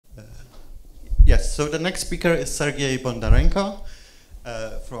Yes, so the next speaker is Sergey Bondarenko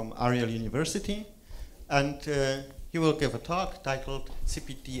from Ariel University, and he will give a talk titled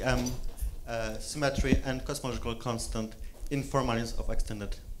CPTM, Symmetry and Cosmological Constant in Formalism of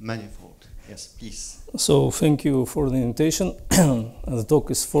Extended Manifold. Yes, please. So thank you for the invitation. The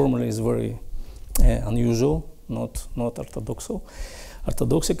talk is formally very unusual, not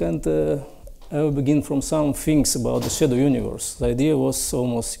orthodoxic, and I will begin from some things about the shadow universe. The idea was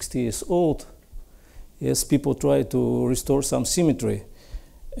almost 60 years old. Yes, people try to restore some symmetry,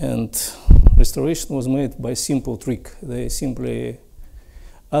 and restoration was made by a simple trick. They simply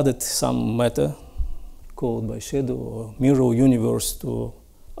added some matter called by shadow or mirror universe to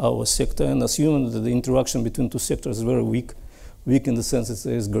our sector and assumed that the interaction between two sectors is very weak in the sense that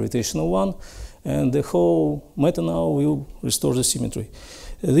there is gravitational one, and the whole matter now will restore the symmetry.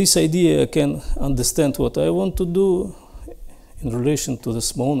 This idea can understand what I want to do in relation to the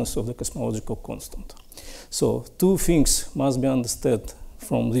smallness of the cosmological constant. So two things must be understood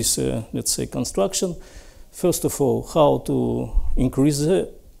from this, let's say, construction. First of all, how to increase the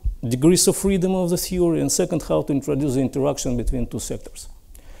degrees of freedom of the theory, and second, how to introduce the interaction between two sectors.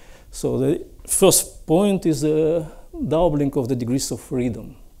 So the first point is the doubling of the degrees of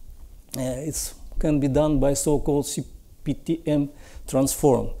freedom. It can be done by so-called CPTM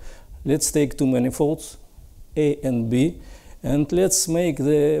transform. Let's take two manifolds, A and B, and let's make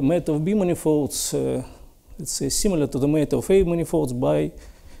the mate of B manifolds let's say similar to the mate of A manifolds by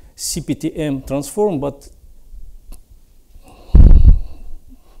CPTM transform, but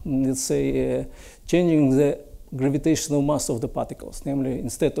let's say changing the gravitational mass of the particles. Namely,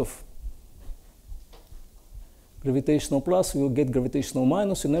 instead of gravitational plus, we will get gravitational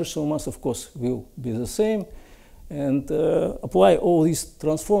minus. Inertial mass, of course, will be the same, and apply all these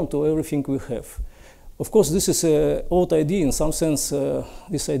transform to everything we have. Of course, this is an old idea. In some sense,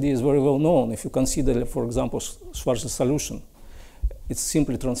 this idea is very well known. If you consider, for example, Schwarzschild solution, it's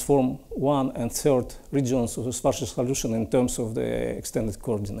simply transform 1 and 3rd regions of the Schwarzschild solution in terms of the extended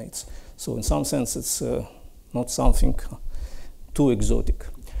coordinates. So in some sense, it's not something too exotic.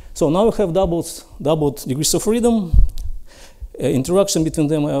 So now we have doubled degrees of freedom. Interaction between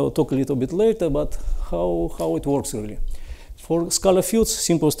them I will talk a little bit later, but how it works really. For scalar fields,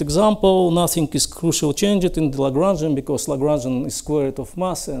 simplest example, nothing is crucial changed in the Lagrangian because Lagrangian is square root of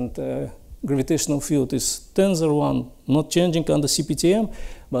mass, and gravitational field is tensor one, not changing under CPTM,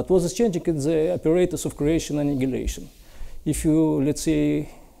 but what is changing is the operators of creation and annihilation. If you, let's say,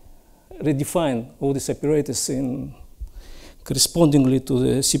 redefine all these operators in correspondingly to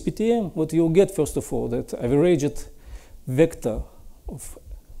the CPTM, what you'll get, first of all, that averaged vector of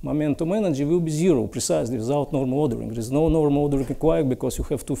momentum energy will be 0 precisely without normal ordering. There is no normal ordering required because you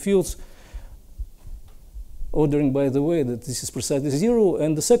have two fields ordering by the way that this is precisely 0.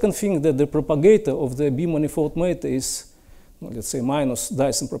 And the second thing, that the propagator of the B manifold matter is, let's say, minus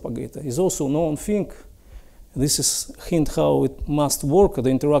Dyson propagator, is also known thing. This is hint how it must work, the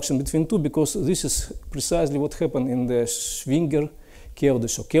interaction between two, because this is precisely what happened in the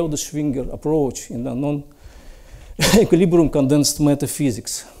Schwinger-Keldysh or Keldysh-Schwinger approach in the non-equilibrium condensed matter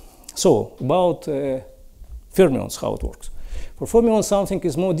physics. So about fermions, how it works. For fermions, something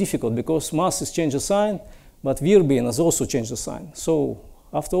is more difficult because mass has changed the sign, but Vierbein has also changed the sign. So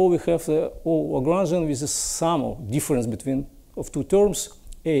after all, we have the Lagrangian with the sum of difference between of two terms,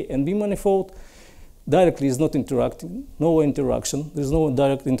 A and B manifold. Directly is not interacting, no interaction. There is no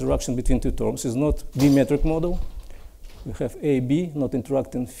direct interaction between two terms. It's not D-metric model. We have A, B, not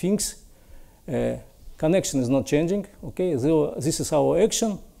interacting things. Connection is not changing. Okay, so this is our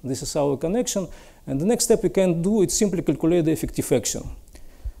action. This is our connection. And the next step we can do is simply calculate the effective action.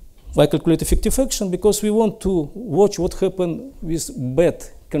 Why calculate effective action? Because we want to watch what happened with bad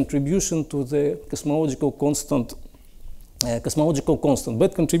contribution to the cosmological constant.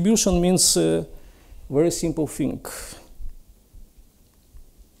 Bad contribution means very simple thing.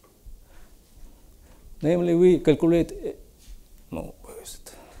 Namely, we calculate,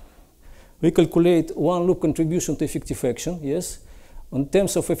 we calculate one loop contribution to effective action, yes. In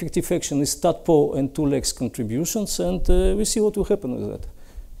terms of effective action is tadpole and two legs contributions, and we see what will happen with that.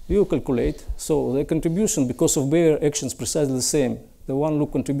 We will calculate, so the contribution, because of Bayer actions precisely the same, the one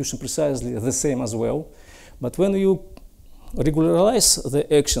loop contribution precisely the same as well. But when you regularize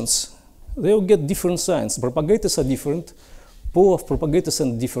the actions, they will get different signs. Propagators are different, pole of propagators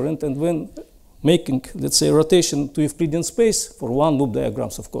are different, and when making, let's say, rotation to Euclidean space for one loop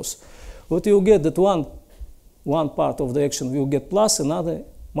diagrams, of course, what you get that one part of the action will get plus, another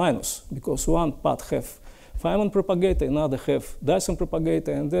minus, because one part have Feynman propagator, another have Dyson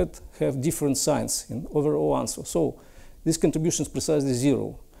propagator, and that have different signs in overall answer. So this contribution is precisely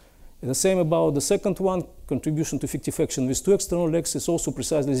 0. The same about the second one, contribution to effective action with two external legs is also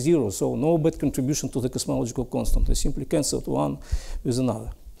precisely 0, so no bad contribution to the cosmological constant. I simply cancelled one with another.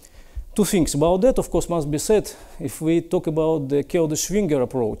 Two things about that, of course, must be said. If we talk about the Kelder-Schwinger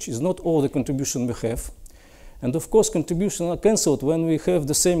approach, it's not all the contribution we have. And of course, contributions are cancelled when we have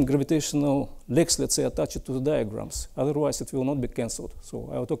the same gravitational legs, let's say, attached to the diagrams. Otherwise, it will not be cancelled. So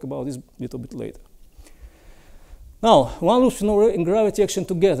I will talk about this a little bit later. Now, one loop in gravity action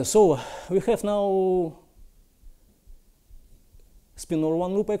together. So we have now spinor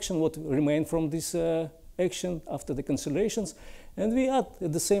one loop action, what remained from this action after the cancellations. And we add,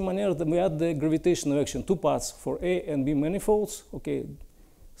 in the same manner, that we add the gravitational action, two parts for A and B manifolds. Okay,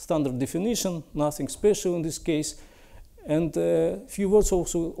 standard definition, nothing special in this case. And a few words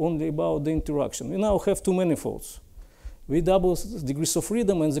also only about the interaction. We now have two manifolds. We double degrees of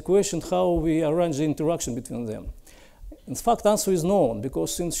freedom, and the question how we arrange the interaction between them. In fact, answer is known,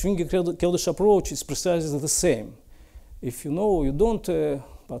 because in Schwinger-Keldysh approach, it's precisely the same. If you know, you don't,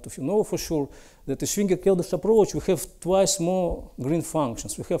 but if you know for sure that the Schwinger-Keldysh approach, we have twice more green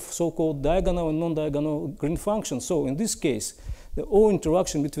functions. We have so-called diagonal and non-diagonal green functions. So in this case, the all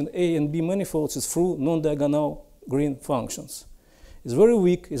interaction between A and B manifolds is through non-diagonal green functions. It's very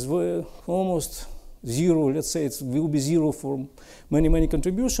weak. It's very, almost 0. Let's say it will be 0 for many, many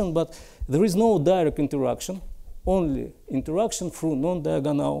contributions, but there is no direct interaction, only interaction through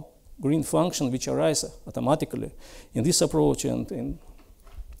non-diagonal green functions which arise automatically in this approach and in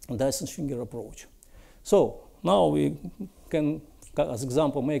Dyson-Schwinger approach. So now we can, as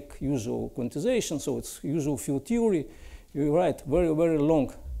example, make usual quantization. So it's usual field theory. You write very, very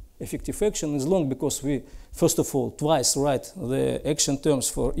long effective action. It's long because we, first of all, twice write the action terms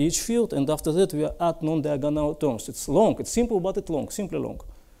for each field, and after that we add non-diagonal terms. It's long. It's simple, but it's long, simply long.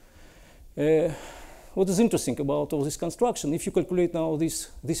 What is interesting about all this construction, if you calculate now this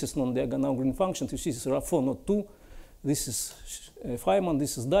is non-diagonal green function, you see this is RAV4, not 2. This is Feynman,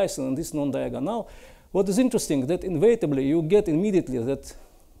 this is Dyson, and this is non-diagonal. What is interesting, that inevitably you get immediately that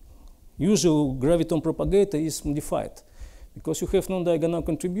usual graviton propagator is modified. Because you have non-diagonal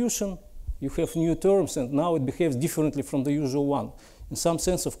contribution, you have new terms, and now it behaves differently from the usual one. In some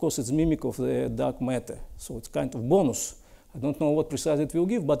sense, of course, it's mimic of the dark matter. So it's kind of bonus. I don't know what precisely it will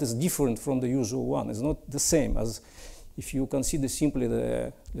give, but it's different from the usual one. It's not the same as if you consider simply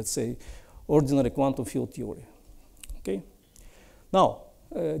the, let's say, ordinary quantum field theory. Okay? Now,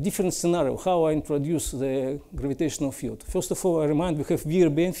 different scenario, how I introduce the gravitational field. First of all, I remind we have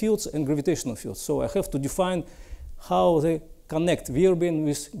Vierbein fields and gravitational fields. So I have to define how they connect Vierbein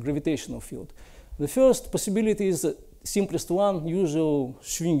with gravitational field. The first possibility is the simplest one, usual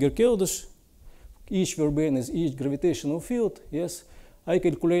Schwinger-Keldysh. Each Vierbein is each gravitational field. Yes, I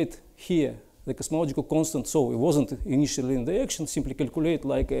calculate here the cosmological constant, so it wasn't initially in the action, simply calculate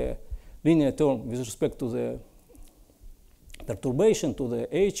like a linear term with respect to the perturbation, to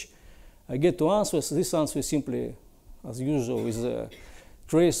the h. I get two answers. This answer is simply, as usual, is a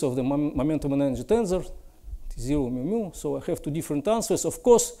trace of the momentum and energy tensor, T0 mu mu, so I have two different answers. Of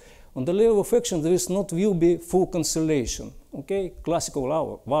course, on the level of action, there is not will be full cancellation. Okay, classical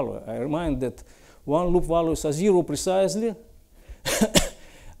value. I remind that one loop values are 0 precisely.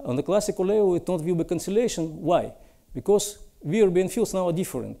 On the classical level, it not will be cancellation. Why? Because Vierbein fields now are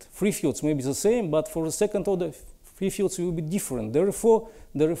different. Free fields may be the same, but for the second order, free fields will be different.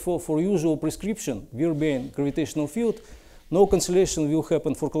 Therefore, for usual prescription, Vierbein gravitational field, no cancellation will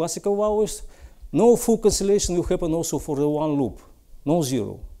happen for classical values. No full cancellation will happen also for the one loop, no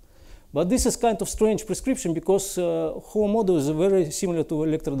 0. But this is kind of strange prescription because whole model is very similar to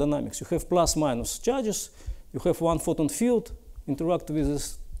electrodynamics. You have plus minus charges, you have one photon field, interact with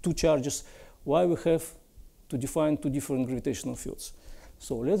these two charges. Why we have to define two different gravitational fields?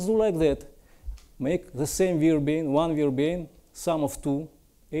 So let's do like that. Make the same Vierbein, one Vierbein, sum of two,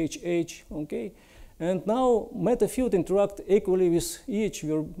 HH, okay? And now matter field interact equally with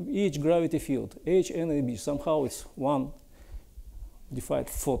each gravity field, H and AB. Somehow it's one defined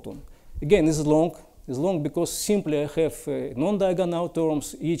photon. Again, this is long. It's long because simply I have non-diagonal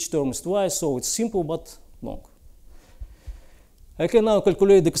terms. Each term is twice, so it's simple but long. I can now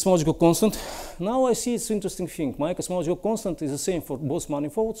calculate the cosmological constant. Now I see it's an interesting thing. My cosmological constant is the same for both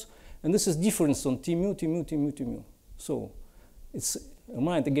manifolds, and this is difference on T mu, T mu, T mu, T mu. So it's,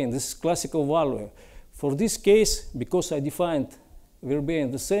 remind again, this is classical value. For this case, because I defined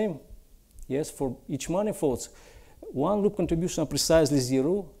Vierbein the same, yes, for each manifolds, one loop contribution are precisely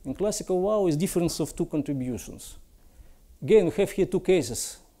 0, and classical value is difference of two contributions. Again, we have here two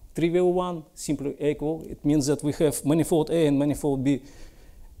cases. Trivial one, simply equal. It means that we have manifold A and manifold B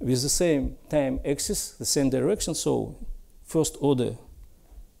with the same time axis, the same direction. So first order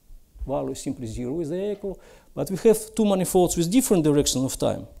value is simply 0 is the echo. But we have two manifolds with different directions of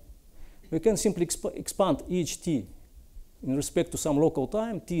time. We can simply expand each t in respect to some local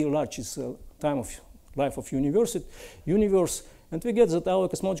time. T large is time of life of universe, and we get that our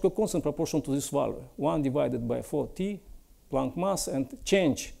cosmological constant proportional to this value, 1 divided by 4t, Planck mass, and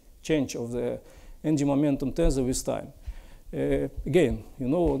change of the energy momentum tensor with time. Again, you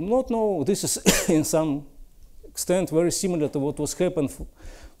know, this is in some extent very similar to what was happened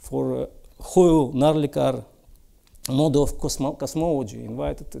for Hoyle-Narlikar model of cosmology,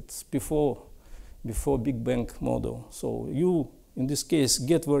 invited it's before Big Bang model. So you, in this case,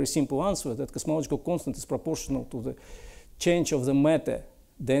 get very simple answer that cosmological constant is proportional to the change of the matter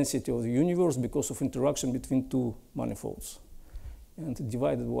density of the universe because of interaction between two manifolds, and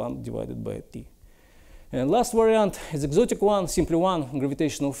divided by t. And last variant is exotic one, simply one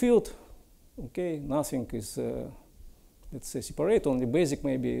gravitational field. Okay, nothing is, let's say, separate, only basic,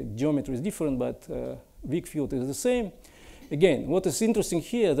 maybe geometry is different, but weak field is the same. Again, what is interesting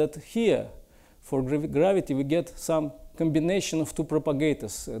here, that here, for gravity, we get some combination of two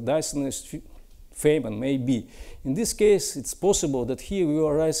propagators, Dyson is Feynman, maybe. In this case, it's possible that here we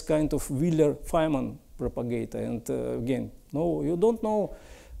arise kind of Wheeler-Feynman propagator. And again, no, you don't know.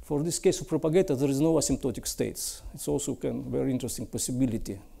 For this case of propagator, there is no asymptotic states. It's also very interesting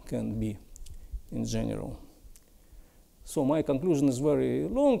possibility can be in general. So my conclusion is very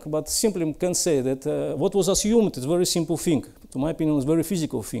long, but simply can say that what was assumed is a very simple thing. To my opinion, it's a very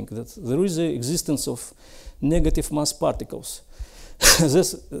physical thing, that there is the existence of negative mass particles.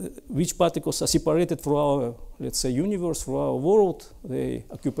 Which particles are separated from our, let's say, universe, from our world. They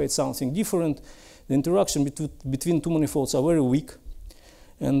occupy something different. The interaction between two manifolds are very weak.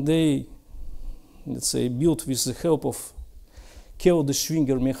 And they, let's say, built with the help of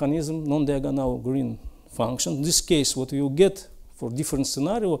Kelder-Schwinger mechanism, non-diagonal green function. In this case, what you get for different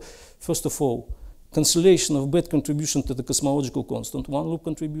scenario, first of all, cancellation of bad contribution to the cosmological constant, one loop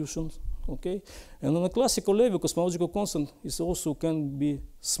contribution, okay? And on a classical level, cosmological constant is also can be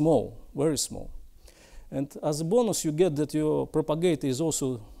small, very small. And as a bonus, you get that your propagator is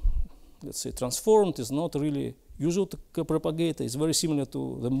also, let's say, transformed, is not really usual propagator. It's very similar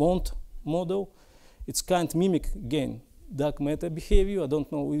to the Mond model. It's kind of mimic, again, dark matter behavior. I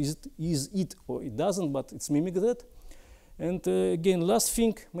don't know is it or it doesn't, but it's mimic that. And again, last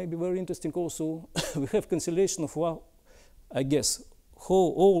thing, maybe very interesting also, we have cancellation of, well, I guess,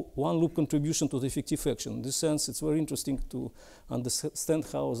 all one loop contribution to the effective action. In this sense, it's very interesting to understand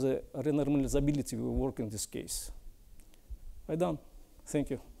how the renormalizability will work in this case. I'm done.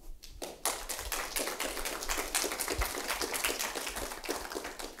 Thank you.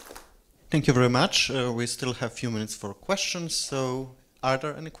 Thank you very much. We still have a few minutes for questions. So are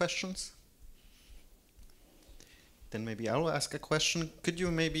there any questions? Then maybe I will ask a question. Could you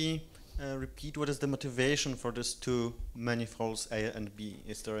maybe repeat what is the motivation for these two manifolds A and B?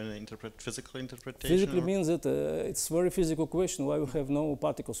 Is there an physical interpretation? Physically means that it's a very physical question why we have no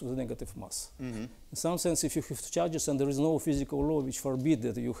particles with negative mass. Mm-hmm. In some sense, if you have charges and there is no physical law which forbids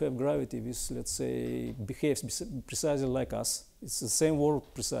that you have gravity which, let's say, behaves precisely like us, it's the same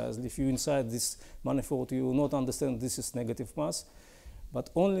world precisely. If you inside this manifold, you will not understand this is negative mass. But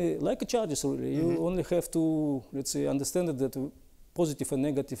only like a charges, really, mm-hmm. You only have to, let's say, understand that positive and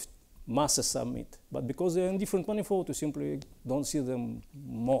negative masses submit. But because they are in different manifolds, you simply don't see them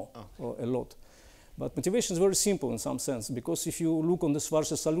more or a lot. But motivation is very simple in some sense, because if you look on the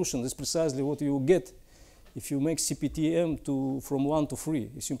Schwarzschild solution, that's precisely what you get if you make CPTM from 1 to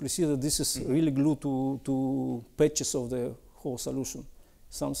 3. You simply see that this is really glued to patches of the whole solution. In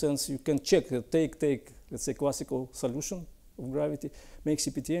some sense, you can check, take let's say, classical solution of gravity, make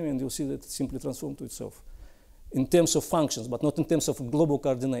CPTM, and you'll see that it simply transforms to itself in terms of functions, but not in terms of global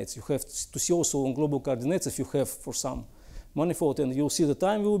coordinates. You have to see also on global coordinates if you have for some manifold, and you'll see the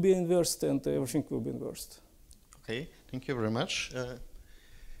time will be inversed and everything will be inversed. Okay, thank you very much.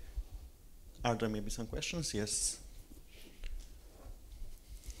 Are there maybe some questions? Yes.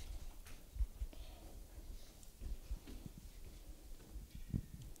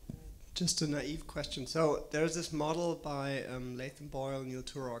 Just a naive question. So there's this model by Latham Boyle, Neil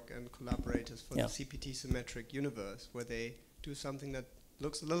Turok, and collaborators for the CPT symmetric universe, where they do something that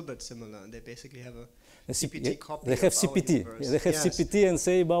looks a little bit similar, and they basically have a CPT copy. They have CPT. Yeah, they have CPT and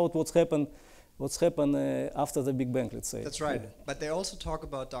say about what's happened after the Big Bang, let's say. That's right. Yeah. But they also talk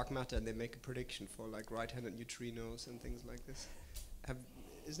about dark matter, and they make a prediction for like right-handed neutrinos and things like this.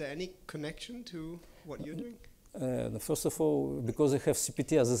 Is there any connection to what you're doing? First of all, because they have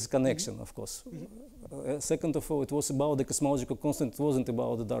CPT as a connection, of course. Second of all, it was about the cosmological constant. It wasn't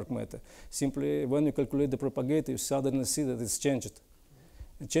about the dark matter. Simply, when you calculate the propagator, you suddenly see that it's changed.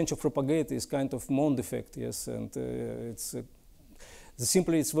 A change of propagate is kind of Mond effect, yes, and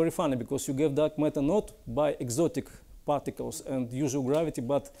simply it's very funny because you get dark matter not by exotic particles and usual gravity,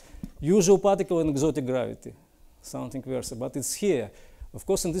 but usual particle and exotic gravity, something versa. But it's here. Of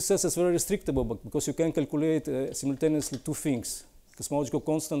course, in this sense, it's very restrictable, but because you can calculate simultaneously two things, cosmological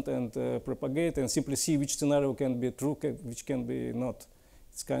constant and propagate, and simply see which scenario can be true, which can be not.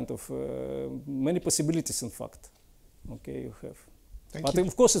 It's kind of many possibilities, in fact. Okay, you have. But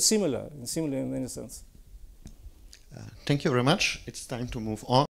of course, it's similar in any sense. Thank you very much. It's time to move on.